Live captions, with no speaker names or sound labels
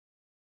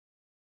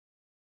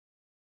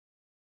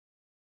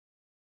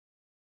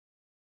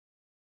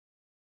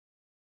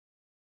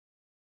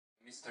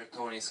Mr.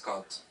 Tony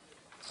Scott.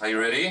 Are you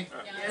ready?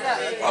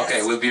 Yeah.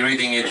 Okay, we'll be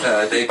reading it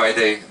day by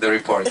day, the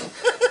report.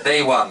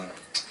 Day 1.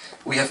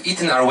 We have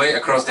eaten our way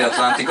across the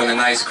Atlantic on a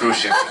nice cruise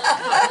ship.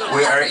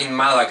 We are in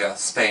Malaga,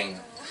 Spain.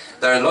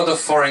 There are a lot of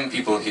foreign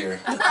people here.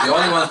 The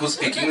only ones who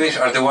speak English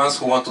are the ones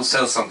who want to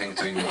sell something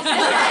to you.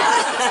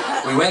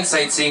 We went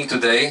sightseeing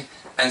today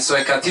and saw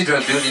a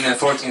cathedral built in the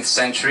 14th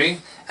century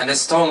and a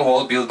stone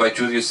wall built by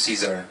Julius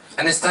Caesar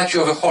and a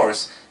statue of a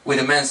horse with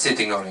a man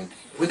sitting on it,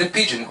 with a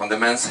pigeon on the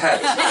man's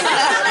head.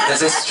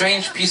 There's a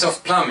strange piece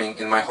of plumbing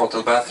in my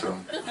hotel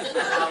bathroom.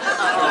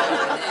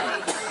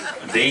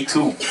 Day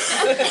 2.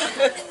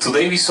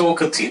 Today we saw a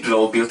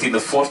cathedral built in the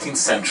 14th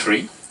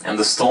century and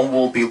the stone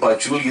wall built by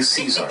Julius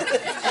Caesar.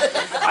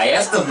 I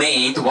asked the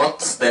maid what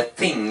that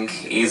thing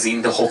is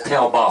in the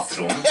hotel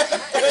bathroom.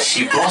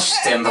 She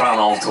blushed and ran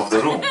out of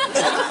the room.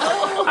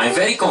 I'm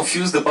very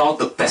confused about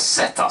the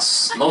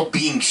pesetas, not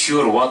being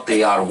sure what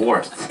they are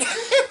worth.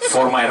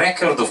 For my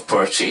record of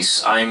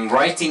purchase, I'm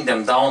writing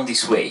them down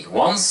this way.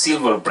 1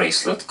 silver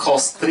bracelet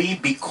costs 3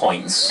 big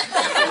coins,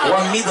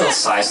 1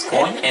 middle-sized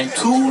coin and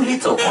 2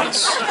 little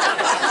coins.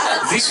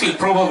 This will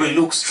probably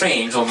look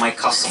strange on my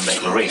custom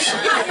declaration.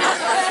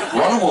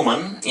 One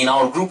woman in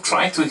our group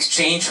tried to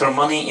exchange her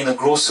money in a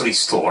grocery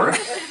store.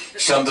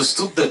 She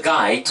understood the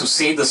guy to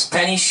say the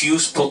Spanish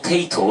use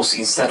potatoes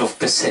instead of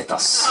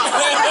pesetas.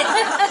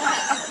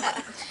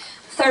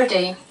 Third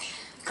day,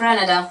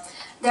 Granada.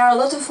 There are a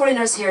lot of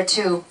foreigners here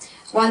too.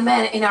 One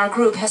man in our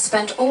group has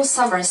spent all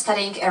summer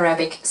studying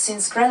Arabic,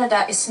 since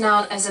Granada is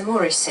known as a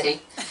Moorish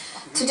city.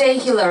 Today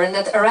he learned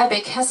that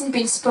Arabic hasn't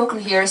been spoken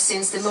here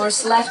since the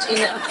Moors left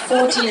in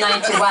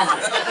 1491.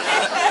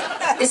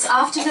 This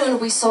afternoon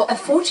we saw a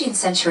 14th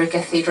century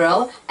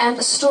cathedral and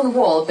a stone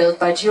wall built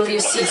by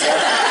Julius Caesar.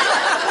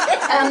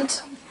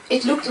 And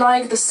it looked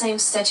like the same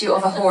statue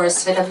of a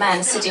horse with a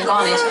man sitting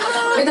on it,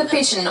 with a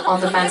pigeon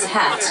on the man's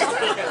hat.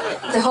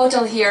 The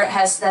hotel here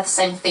has that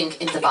same thing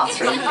in the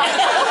bathroom.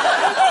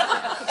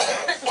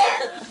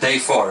 Day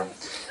 4.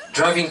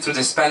 Driving through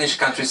the Spanish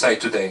countryside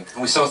today,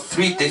 we saw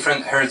 3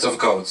 different herds of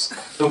goats.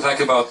 Looked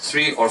like about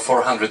 300 or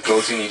 400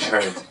 goats in each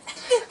herd.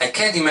 I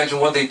can't imagine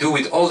what they do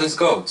with all these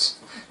goats.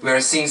 We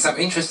are seeing some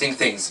interesting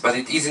things, but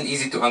it isn't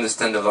easy to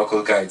understand the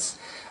local guides.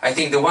 I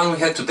think the one we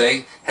had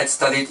today had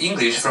studied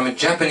English from a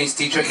Japanese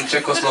teacher in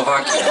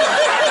Czechoslovakia.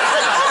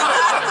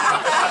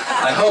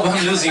 I hope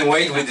I'm losing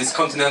weight with this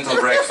continental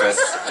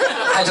breakfast.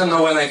 I don't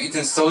know when I've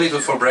eaten so little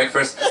for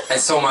breakfast and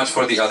so much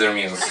for the other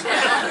meals.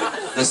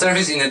 The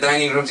service in the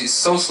dining rooms is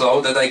so slow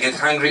that I get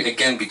hungry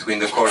again between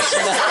the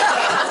courses.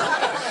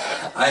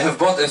 I have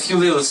bought a few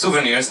little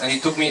souvenirs and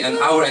it took me 1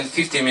 hour and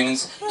 50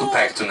 minutes to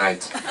pack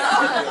tonight.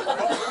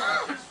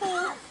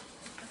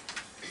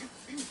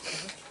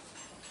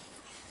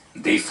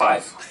 Day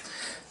 5.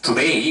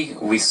 Today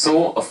we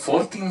saw a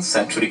 14th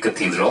century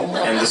cathedral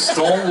and the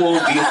stone wall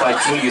built by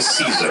Julius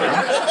Caesar.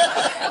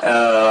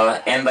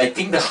 And I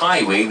think the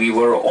highway we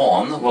were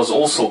on was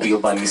also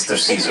built by Mr.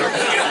 Caesar.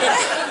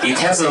 It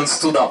hasn't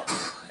stood up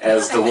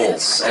as the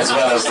walls, as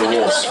well as the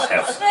walls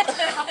have.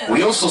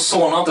 We also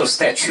saw another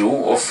statue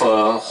of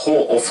a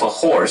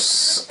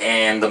horse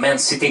and the man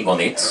sitting on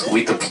it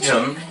with a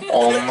pigeon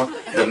on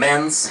the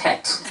man's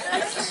hat.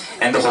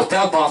 And the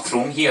hotel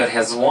bathroom here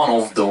has one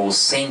of those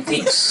same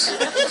things.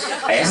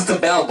 I asked the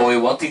bellboy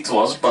what it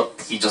was,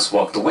 but he just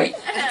walked away.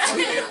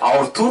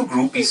 Our tour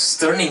group is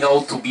turning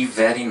out to be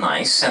very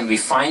nice, and we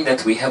find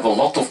that we have a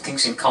lot of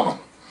things in common.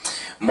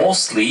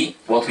 Mostly,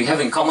 what we have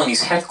in common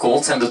is head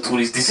colds and the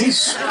tourist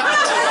disease.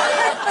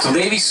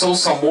 Today we saw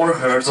some more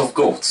herds of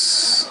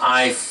goats.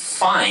 I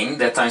find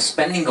that I'm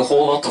spending a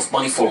whole lot of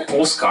money for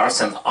postcards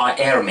and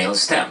airmail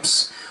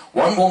stamps.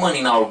 One woman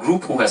in our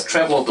group who has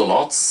traveled a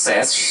lot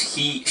says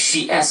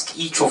she asks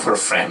each of her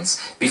friends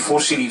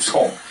before she leaves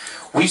home,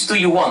 which do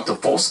you want, a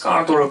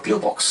postcard or a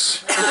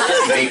pillbox?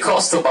 They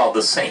cost about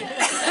the same.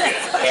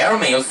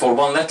 Airmail for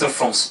 1 letter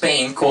from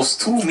Spain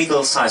costs 2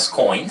 middle-sized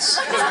coins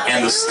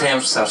and the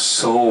stamps are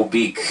so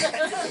big.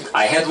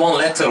 I had 1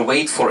 letter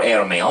wait for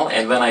airmail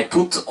and when I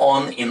put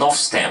on enough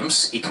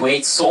stamps, it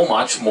weighed so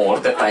much more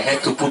that I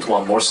had to put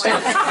 1 more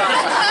stamp.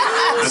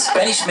 The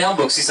Spanish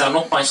mailboxes are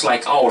not much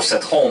like ours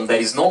at home. There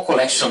is no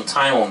collection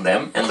time on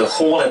them and the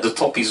hole at the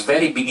top is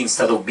very big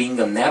instead of being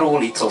a narrow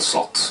little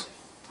slot.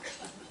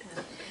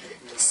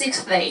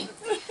 6th day.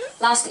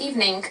 Last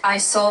evening I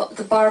saw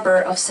the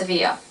barber of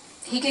Sevilla.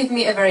 He gave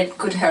me a very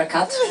good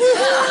haircut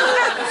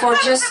for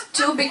just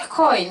 2 big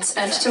coins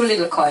and 2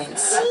 little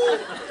coins.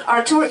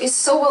 Our tour is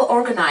so well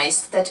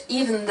organized that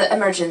even the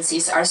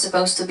emergencies are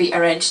supposed to be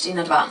arranged in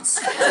advance.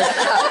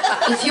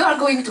 If you are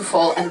going to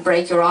fall and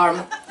break your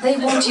arm, they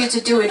want you to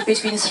do it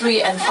between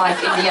 3 and 5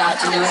 in the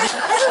afternoon,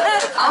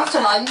 after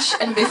lunch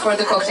and before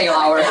the cocktail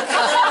hour,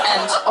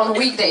 and on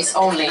weekdays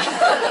only.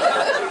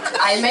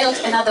 I mailed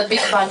another big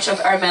bunch of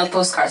airmail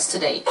postcards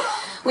today.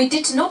 We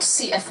did not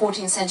see a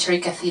 14th century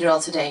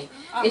cathedral today.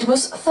 It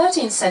was a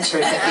 13th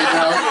century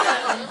cathedral.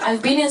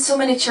 I've been in so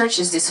many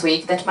churches this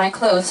week that my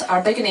clothes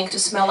are beginning to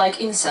smell like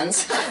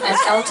incense and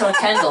altar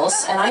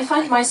candles, and I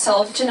find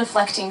myself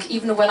genuflecting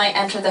even when I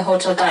enter the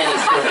hotel dining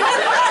room.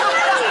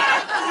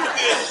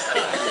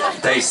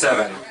 Day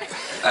 7.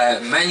 A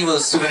manual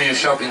souvenir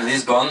shop in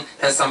Lisbon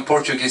has some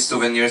Portuguese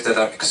souvenirs that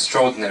are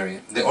extraordinary.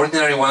 The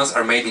ordinary ones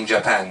are made in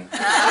Japan.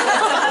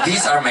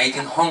 These are made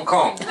in Hong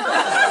Kong.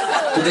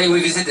 Today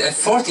we visit a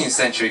 14th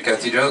century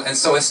cathedral and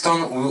saw a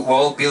stone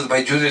wall built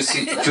by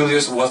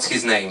Julius, what's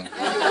his name,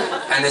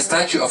 and a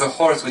statue of a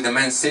horse with a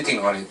man sitting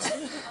on it.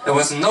 There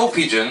was no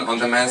pigeon on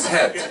the man's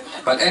head,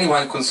 but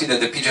anyone could see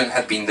that the pigeon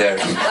had been there.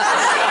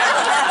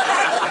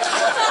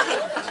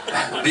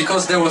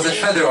 Because there was a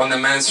feather on the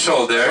man's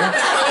shoulder,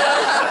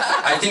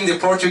 I think the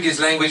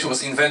Portuguese language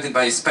was invented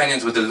by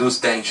Spaniards with the loose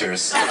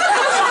dentures.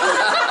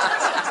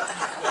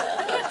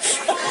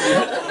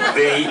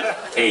 Day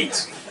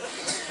 8.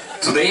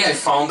 Today I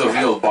found a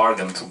real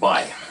bargain to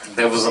buy.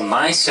 There was a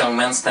nice young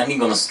man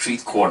standing on a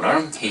street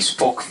corner. He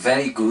spoke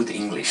very good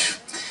English.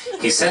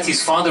 He said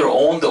his father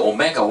owned the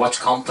Omega watch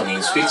company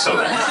in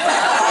Switzerland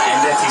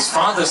and that his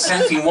father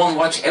sent him one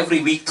watch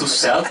every week to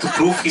sell to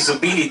prove his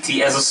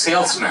ability as a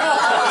salesman.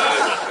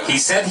 He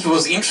said he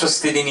was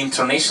interested in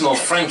international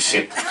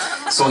friendship,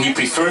 so he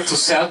preferred to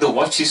sell the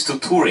watches to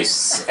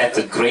tourists at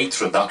a great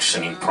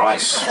reduction in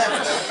price.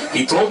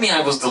 He told me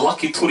I was the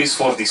lucky tourist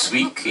for this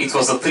week. It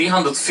was a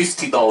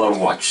 $350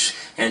 watch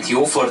and he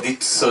offered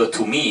it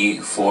to me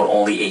for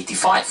only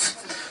 $85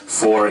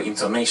 for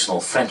international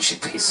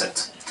friendship, he said.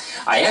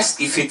 I asked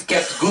if it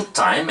kept good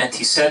time and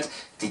he said,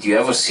 "Did you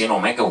ever see an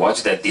Omega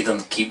watch that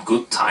didn't keep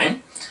good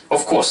time?"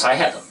 Of course I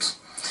hadn't.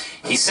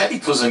 He said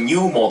it was a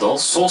new model,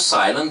 so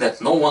silent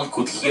that no one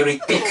could hear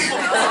it tick.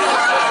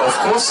 Of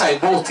course I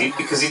bought it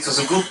because it was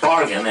a good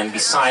bargain and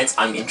besides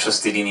I'm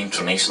interested in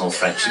international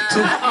friendship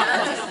too.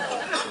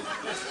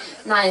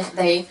 9th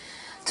day.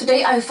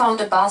 Today I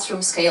found a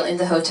bathroom scale in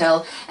the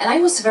hotel and I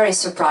was very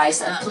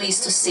surprised and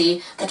pleased to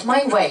see that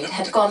my weight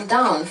had gone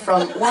down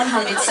from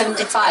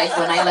 175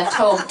 when I left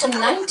home to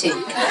 90.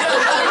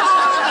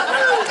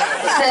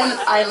 Then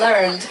I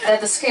learned that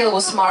the scale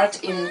was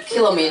marked in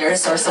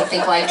kilometers or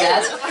something like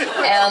that,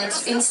 and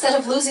instead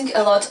of losing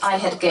a lot I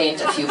had gained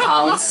a few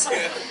pounds.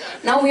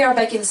 Now we are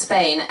back in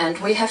Spain and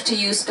we have to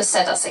use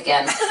pesetas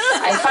again.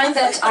 I find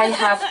that I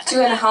have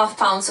 2.5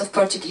 pounds of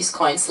Portuguese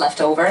coins left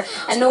over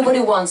and nobody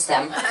wants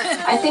them.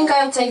 I think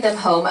I'll take them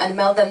home and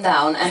melt them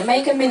down and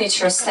make a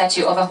miniature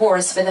statue of a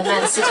horse with a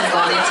man sitting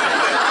on it,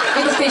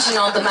 with a pigeon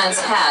on the man's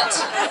head,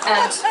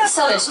 and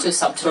sell it to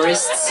some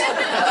tourists.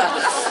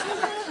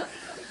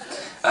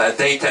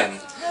 Day 10.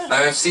 Now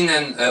I've seen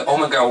an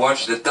Omega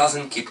watch that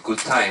doesn't keep good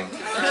time.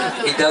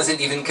 It doesn't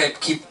even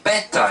keep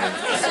bad time,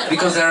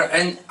 because there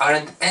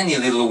aren't any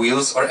little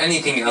wheels or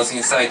anything else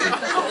inside it.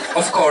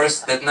 Of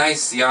course, that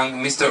nice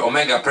young Mr.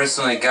 Omega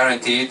personally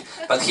guaranteed,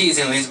 but he is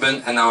in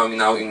Lisbon and I'm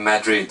now in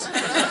Madrid.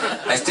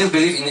 I still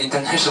believe in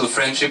international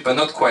friendship, but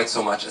not quite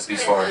so much as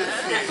before.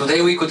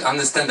 Today we could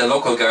understand the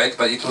local guide,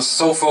 but it was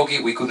so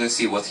foggy we couldn't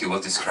see what he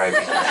was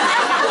describing.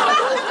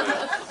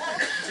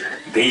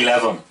 Day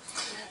 11.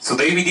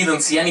 Today we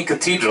didn't see any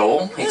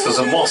cathedral, it was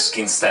a mosque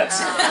instead.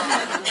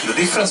 The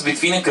difference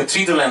between a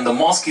cathedral and a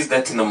mosque is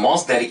that in a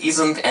mosque there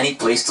isn't any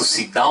place to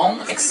sit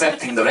down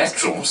except in the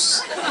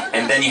restrooms,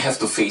 and then you have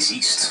to face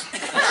east.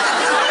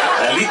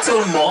 A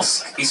little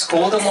mosque is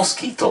called a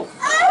mosquito.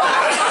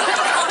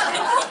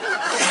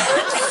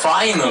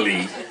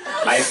 Finally,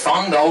 I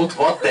found out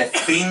what that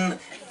thing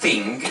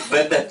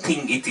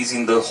it is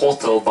in the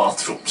hotel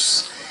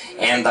bathrooms,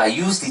 and I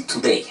used it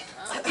today.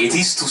 It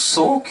is to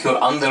soak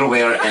your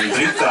underwear and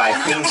drip dry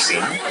things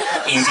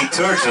in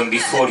detergent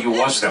before you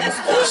wash them, of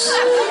course.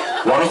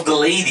 One of the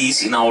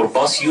ladies in our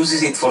bus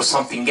uses it for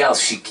something else.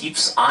 She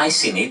keeps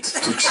ice in it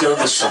to chill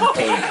the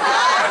champagne.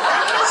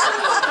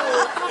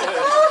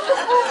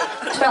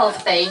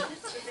 12th day.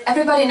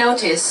 Everybody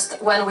noticed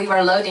when we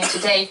were loading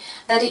today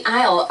that the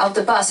aisle of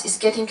the bus is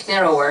getting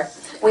narrower.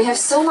 We have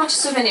so much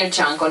souvenir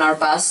junk on our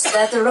bus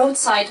that the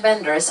roadside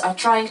vendors are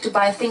trying to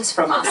buy things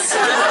from us.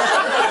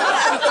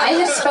 I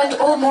had spent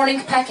all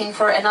morning packing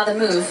for another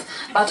move,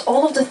 but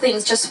all of the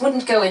things just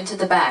wouldn't go into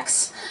the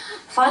bags.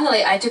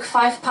 Finally, I took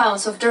 5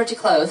 pounds of dirty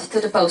clothes to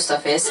the post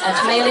office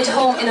and mailed it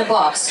home in a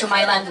box to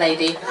my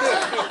landlady.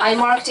 I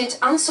marked it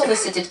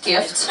unsolicited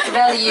gift,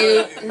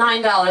 value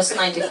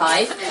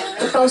 $9.95.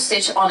 The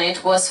postage on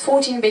it was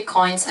 14 big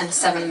coins and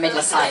 7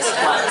 middle-sized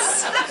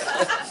ones.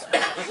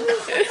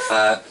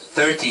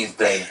 13th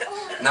day.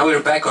 Now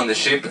we're back on the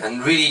ship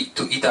and ready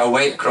to eat our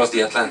way across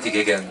the Atlantic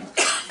again.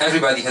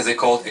 Everybody has a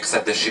cold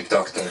except the ship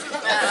doctor.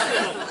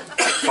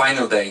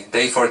 Final day,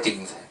 day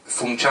 14th.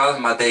 Funchal,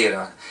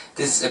 Madeira.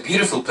 This is a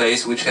beautiful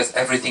place which has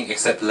everything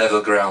except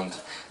level ground.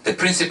 The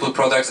principal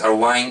products are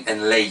wine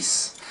and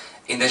lace.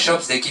 In the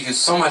shops they give you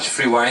so much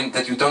free wine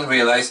that you don't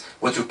realize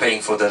what you're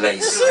paying for the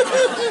lace.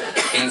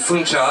 In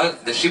Funchal,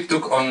 the ship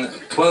took on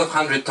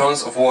 1,200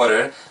 tons of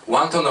water,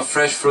 1 ton of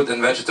fresh fruit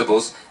and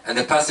vegetables, and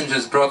the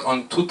passengers brought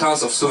on 2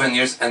 tons of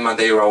souvenirs and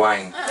Madeira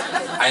wine.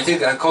 I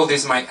think I call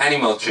this my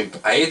animal trip.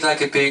 I ate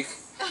like a pig,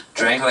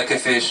 drank like a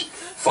fish,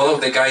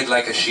 followed the guide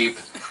like a sheep,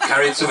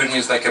 carried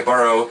souvenirs like a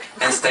burro,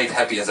 and stayed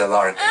happy as a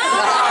lark.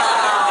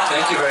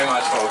 Thank you very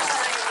much, folks.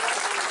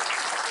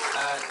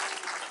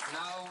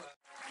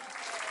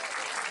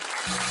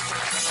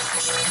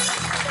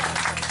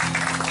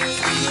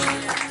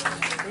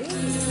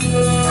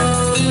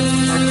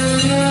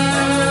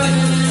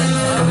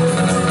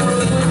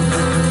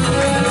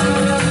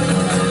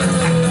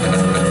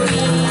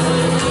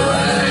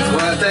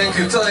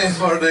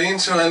 the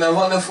intro and a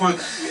wonderful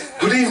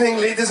good evening,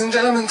 ladies and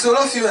gentlemen, to all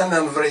of you. And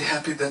I'm very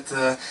happy that,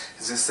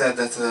 as I said,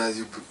 that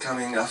you're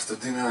coming after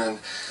dinner and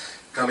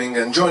coming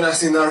and join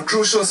us in our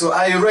crew show. So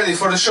are you ready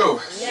for the show?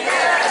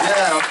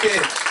 Yeah,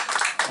 okay.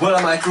 Well,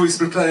 my crew is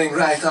preparing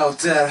right out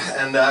there,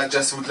 and I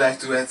just would like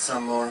to add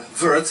some more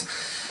words.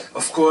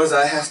 Of course,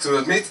 I have to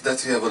admit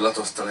that we have a lot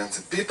of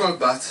talented people,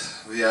 but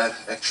we are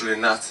actually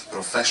not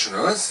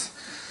professionals.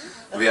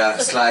 We are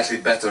slightly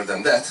better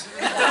than that.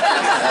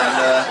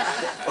 And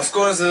of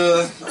course,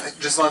 I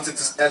just wanted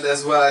to add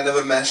as well, I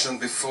never mentioned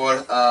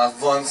before,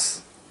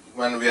 once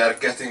when we are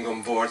getting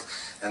on board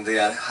and they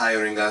are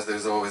hiring us, there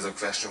is always a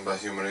question by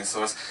human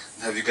resource.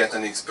 Have you got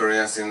any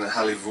experience in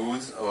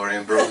Hollywood or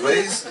in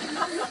Broadways?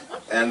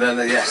 And then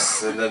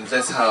yes, and then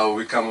that's how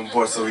we come on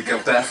board, so we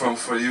can perform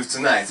for you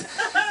tonight.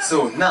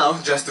 So now,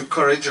 just to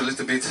encourage a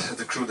little bit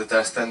the crew that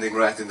are standing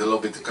right in the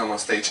lobby to come on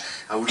stage,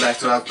 I would like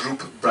to have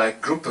group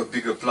a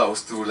big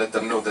applause to let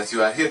them know that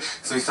you are here.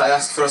 So if I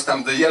ask first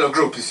time the yellow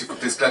group, if you could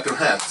please clap your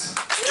hands.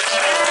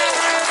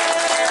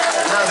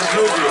 And now the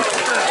blue group.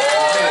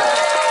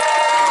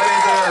 There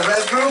is the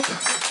red group.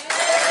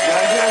 You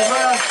are here as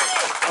well.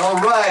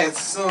 Alright,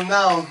 so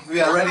now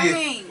we are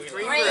ready.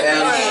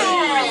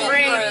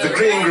 And the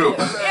green group.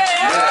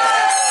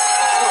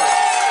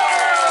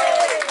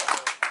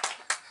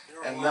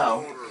 And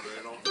now,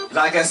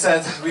 like I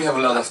said, we have a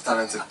lot of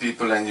talented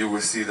people and you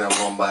will see them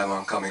one by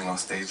one coming on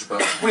stage.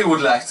 But we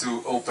would like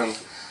to open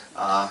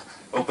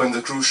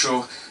the crew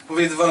show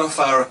with one of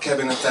our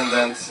cabin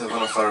attendants,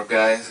 one of our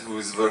guys who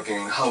is working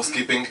in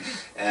housekeeping,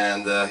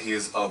 and he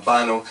is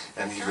Albano,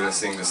 and he will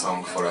sing a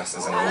song for us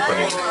as an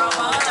opening.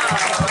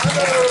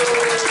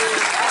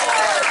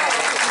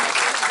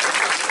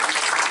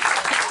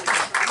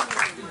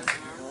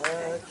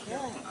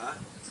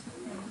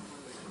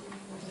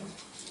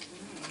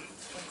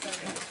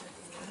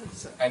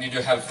 I need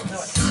your help for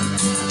this.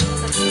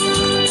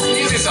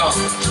 Easy song.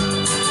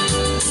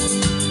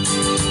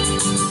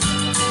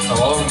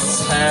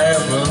 Almost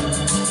heaven,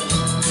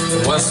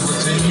 West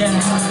Virginia,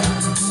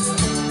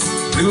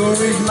 Blue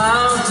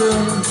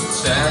Mountain,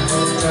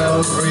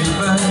 Shenandoah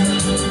River.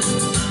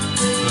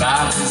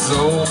 Life is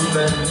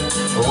older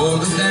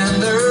than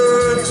the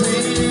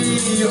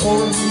tree,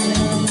 old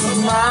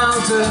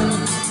mountain,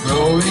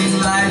 growing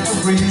like a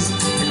breeze.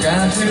 The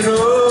country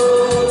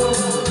road,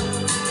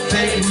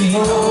 take me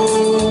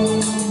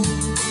home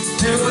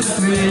to the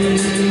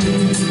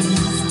place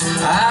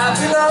I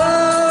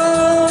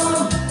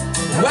belong.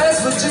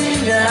 West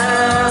Virginia,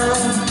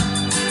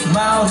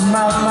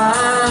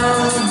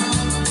 mountain,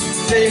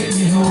 take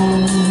me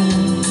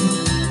home,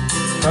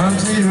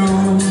 country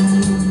road.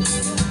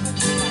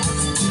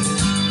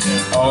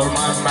 All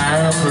my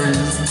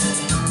memories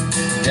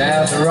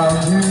gather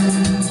around you,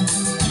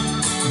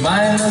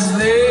 mindless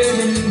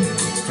lady,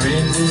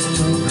 strangers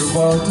to the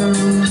water,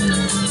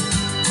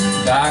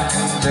 dark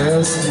and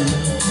dusty,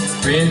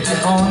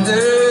 painted on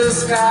the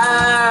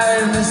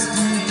sky,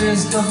 misty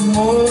taste of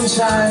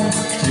moonshine,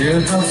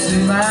 teardrops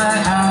in my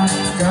eye.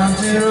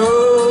 Country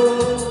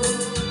road,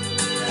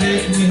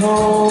 take me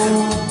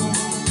home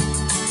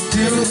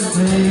to the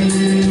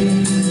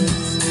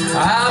place I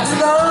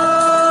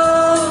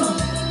belong.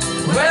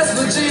 West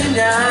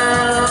Virginia,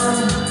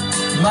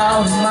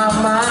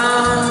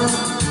 mountain,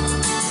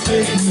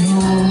 take me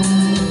home,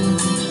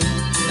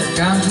 the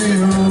country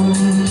road.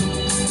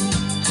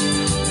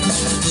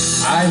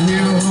 I hear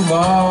her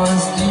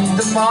voice in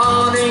the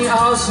morning,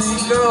 how she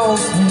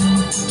calls me.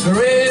 The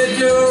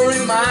radio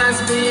reminds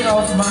me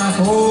of my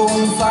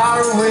home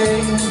far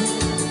away.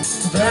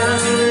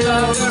 Very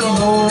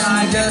alone, I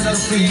get a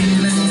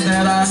feeling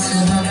that I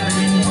should have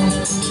been home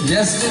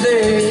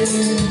yesterday.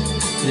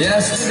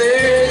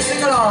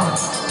 Sing along.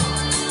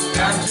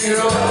 Country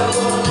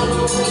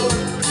road,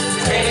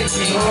 take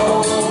me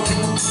home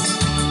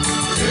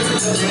to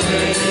the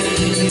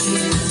place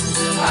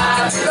I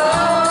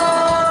belong.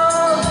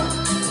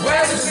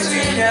 West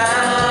Virginia,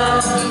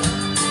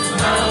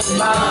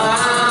 mountain,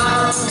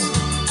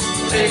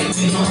 take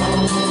me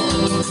home.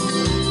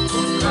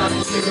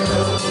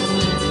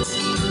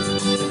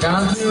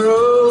 Country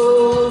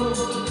road,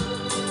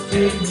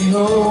 take me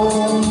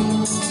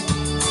home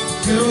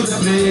to the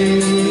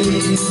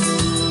place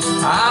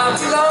I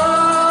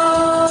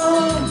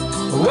belong.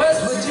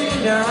 West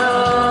Virginia,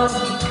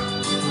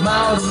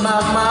 mountain,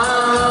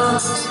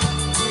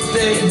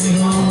 take me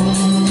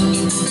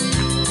home.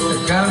 The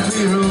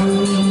country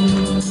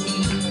road,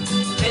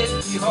 take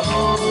me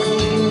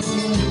home.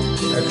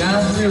 The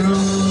country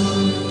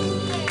road.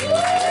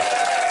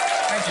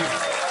 Thank you.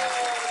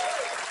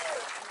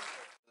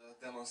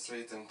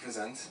 Demonstrate and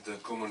present the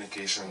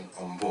communication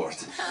on board.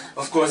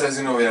 Of course, as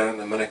you know, we are an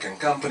American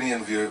company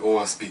and we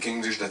all speak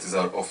English. That is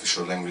our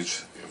official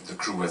language of the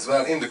crew as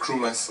well. In the crew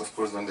mess, of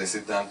course, when they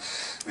sit down,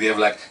 we have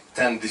like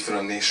 10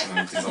 different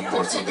nationalities on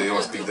board, so they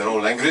all speak their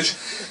own language.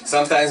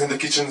 Sometimes in the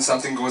kitchen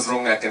something goes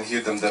wrong, I can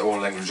hear them their own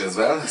language as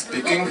well,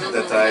 speaking,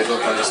 that I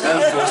don't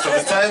understand most of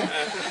the time.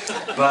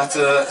 But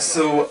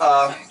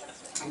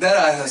there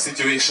are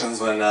situations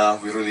when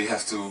we really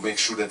have to make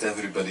sure that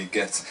everybody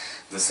gets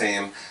the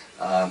same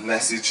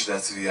message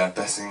that we are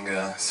passing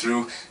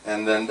through,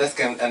 and then that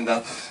can end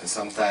up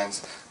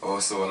sometimes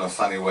also in a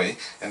funny way,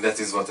 and that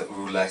is what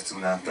we would like to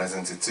now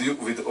present it to you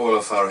with all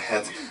of our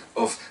head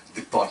of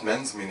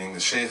departments, meaning the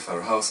chef,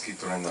 our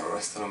housekeeper and our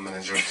restaurant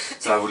manager.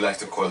 So I would like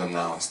to call them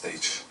now on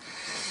stage.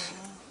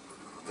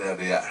 There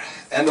they are.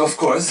 And of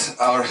course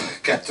our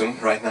captain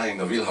right now in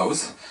the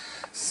wheelhouse,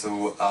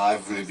 so I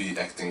will be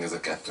acting as a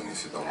captain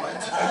if you don't mind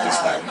at this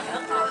time.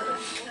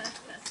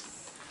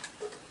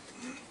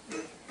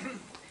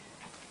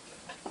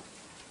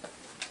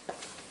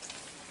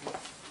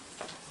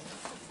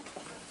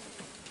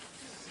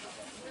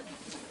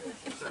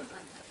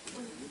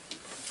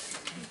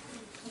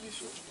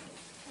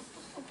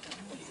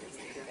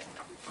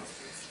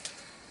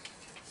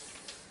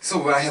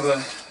 So I have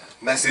a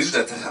message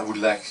that I would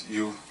like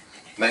you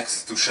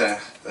next to share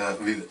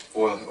with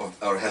all of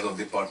our head of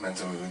department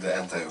and with the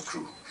entire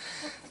crew.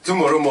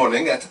 Tomorrow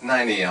morning at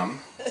 9 AM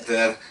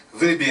there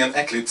will be an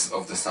eclipse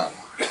of the sun.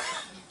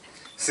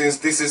 Since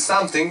this is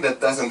something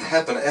that doesn't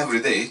happen every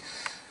day,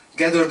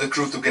 gather the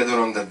crew together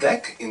on the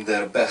deck in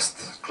their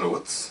best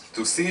clothes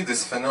to see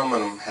this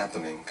phenomenon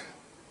happening.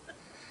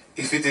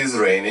 If it is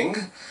raining,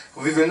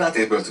 we will not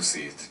be able to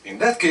see it. In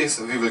that case,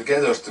 we will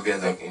gather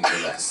together in the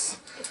mess.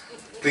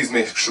 Please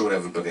make sure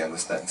everybody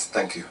understands.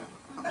 Thank you.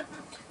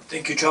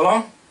 Thank you,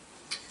 Csaba.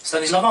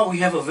 Stanislava, we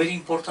have a very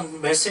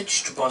important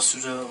message to pass to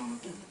the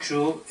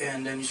crew,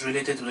 and then it's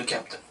related to the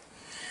captain.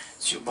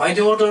 So, by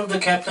the order of the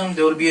captain,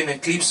 there will be an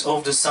eclipse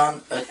of the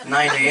sun at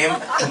 9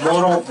 AM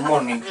tomorrow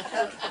morning.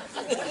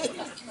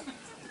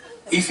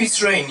 If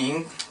it's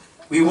raining,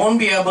 we won't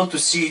be able to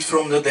see it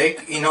from the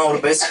deck in our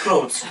best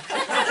clothes.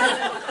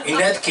 In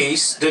that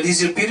case, the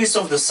disappearance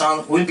of the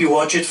sun will be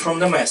watched from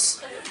the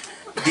mess.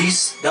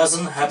 This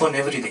doesn't happen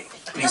every day.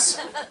 Please,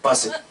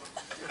 pass it.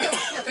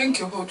 Thank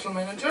you, hotel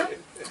manager.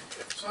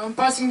 So I'm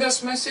passing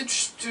this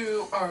message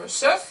to our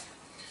chef.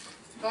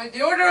 By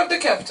the order of the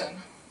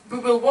captain, we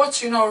will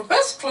watch in our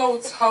best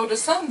clothes how the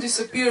sun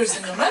disappears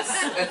in the mess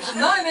at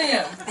 9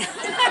 AM.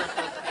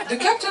 The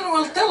captain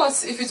will tell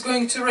us if it's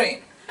going to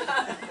rain.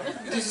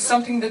 This is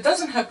something that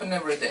doesn't happen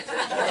every day.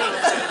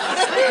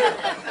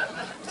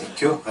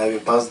 Thank you. I will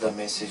pass the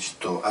message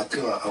to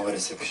Attila, our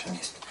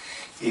receptionist.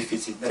 If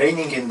it's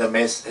raining in the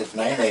mess at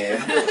 9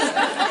 AM,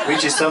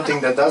 which is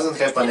something that doesn't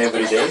happen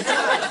every day,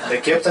 the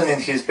captain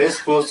in his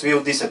best clothes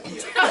will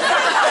disappear.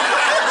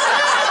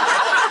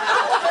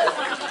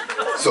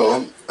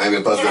 So, I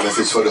will pass the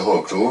message for the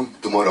whole crew.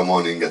 Tomorrow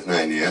morning at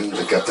 9 AM,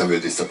 the captain will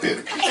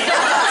disappear.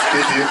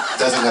 Pity,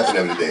 doesn't happen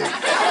every day.